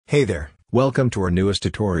Hey there, welcome to our newest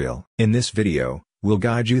tutorial. In this video, we'll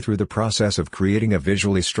guide you through the process of creating a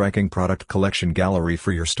visually striking product collection gallery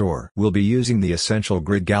for your store. We'll be using the Essential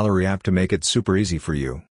Grid Gallery app to make it super easy for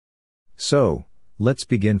you. So, let's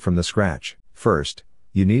begin from the scratch. First,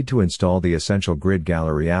 you need to install the Essential Grid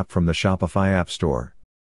Gallery app from the Shopify App Store.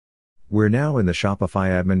 We're now in the Shopify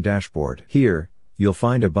admin dashboard. Here, you'll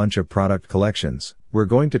find a bunch of product collections. We're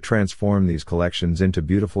going to transform these collections into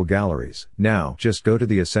beautiful galleries. Now, just go to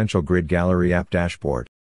the Essential Grid Gallery app dashboard.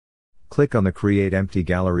 Click on the Create Empty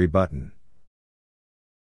Gallery button.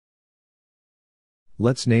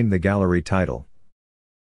 Let's name the gallery title.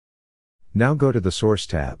 Now go to the Source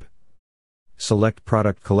tab. Select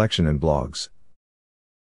Product Collection and Blogs.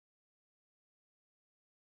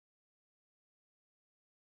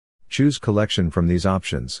 Choose Collection from these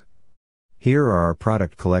options. Here are our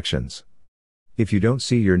product collections. If you don't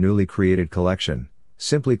see your newly created collection,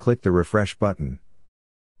 simply click the Refresh button.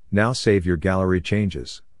 Now save your gallery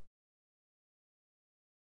changes.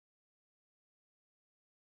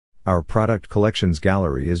 Our product collections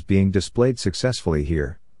gallery is being displayed successfully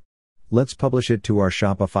here. Let's publish it to our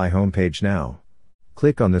Shopify homepage now.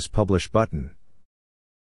 Click on this Publish button.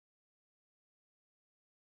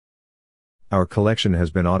 Our collection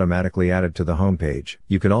has been automatically added to the homepage.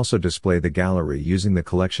 You can also display the gallery using the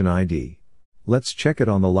collection ID. Let's check it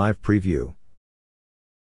on the live preview.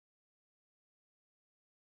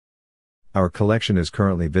 Our collection is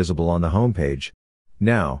currently visible on the homepage.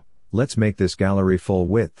 Now, let's make this gallery full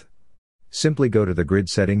width. Simply go to the grid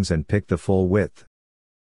settings and pick the full width.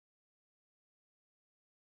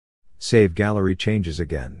 Save gallery changes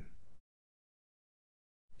again.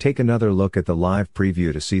 Take another look at the live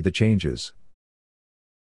preview to see the changes.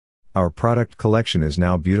 Our product collection is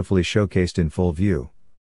now beautifully showcased in full view.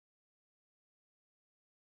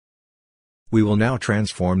 We will now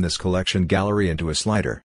transform this collection gallery into a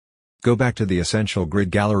slider. Go back to the Essential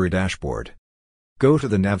Grid Gallery dashboard. Go to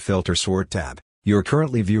the Nav Filter Sort tab. You're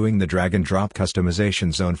currently viewing the drag and drop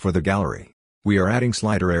customization zone for the gallery. We are adding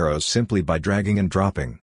slider arrows simply by dragging and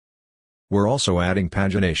dropping. We're also adding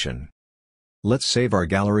pagination. Let's save our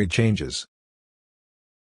gallery changes.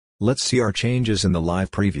 Let's see our changes in the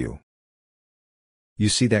live preview. You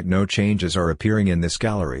see that no changes are appearing in this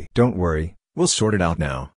gallery. Don't worry, we'll sort it out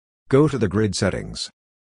now. Go to the grid settings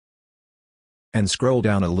and scroll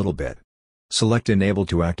down a little bit. Select Enable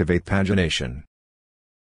to activate pagination.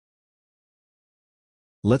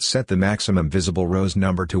 Let's set the maximum visible rows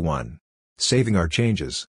number to 1. Saving our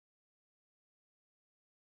changes.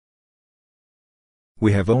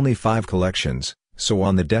 We have only 5 collections, so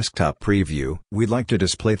on the desktop preview, we'd like to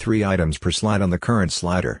display 3 items per slide on the current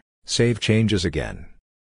slider. Save changes again.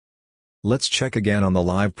 Let's check again on the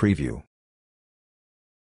live preview.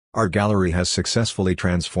 Our gallery has successfully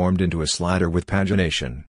transformed into a slider with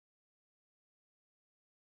pagination.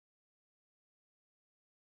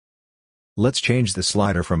 Let's change the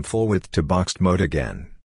slider from full width to boxed mode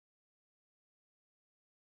again.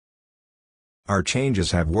 Our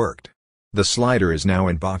changes have worked. The slider is now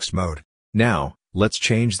in boxed mode. Now, let's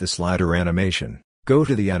change the slider animation. Go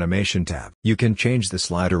to the Animation tab. You can change the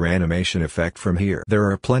slider animation effect from here.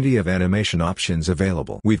 There are plenty of animation options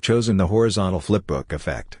available. We've chosen the horizontal flipbook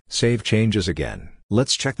effect. Save changes again.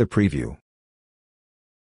 Let's check the preview.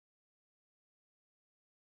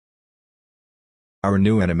 Our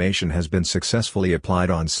new animation has been successfully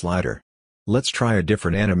applied on slider. Let's try a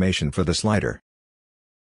different animation for the slider.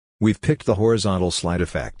 We've picked the horizontal slide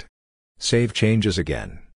effect. Save changes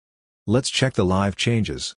again. Let's check the live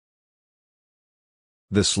changes.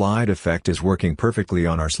 The slide effect is working perfectly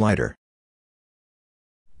on our slider.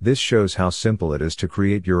 This shows how simple it is to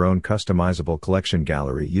create your own customizable collection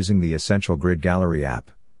gallery using the Essential Grid Gallery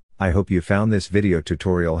app. I hope you found this video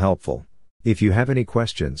tutorial helpful. If you have any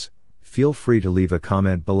questions, feel free to leave a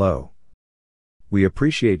comment below. We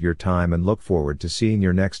appreciate your time and look forward to seeing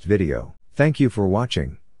your next video. Thank you for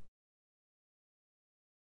watching.